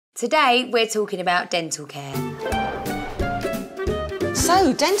Today we're talking about dental care.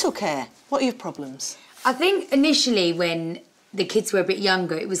 So, dental care, what are your problems? I think initially when the kids were a bit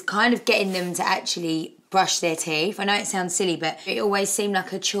younger, it was kind of getting them to actually brush their teeth. I know it sounds silly, but it always seemed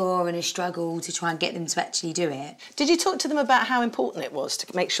like a chore and a struggle to try and get them to actually do it. Did you talk to them about how important it was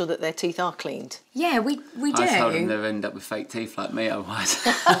to make sure that their teeth are cleaned? Yeah, we do. I told them they'd end up with fake teeth like me otherwise.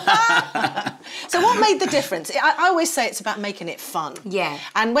 So what made the difference? I always say it's about making it fun. Yeah.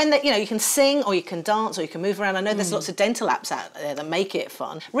 And when you can sing or you can dance or you can move around. I know there's lots of dental apps out there that make it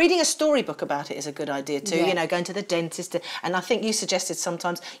fun. Reading a storybook about it is a good idea too. Yeah. You know, going to the dentist. And I think you suggested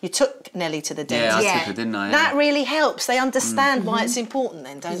sometimes you took Nelly to the dentist. Yeah, I took her, didn't I? That really helps. They understand why it's important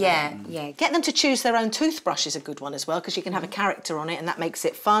then, don't Yeah, they? yeah. Get them to choose their own toothbrush is a good one as well, because you can have a character on it and that makes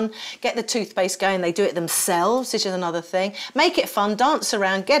it fun. Get the toothpaste going, they do it themselves, which is another thing. Make it fun, dance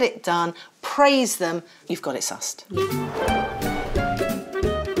around, get it done, praise them. You've got it sussed.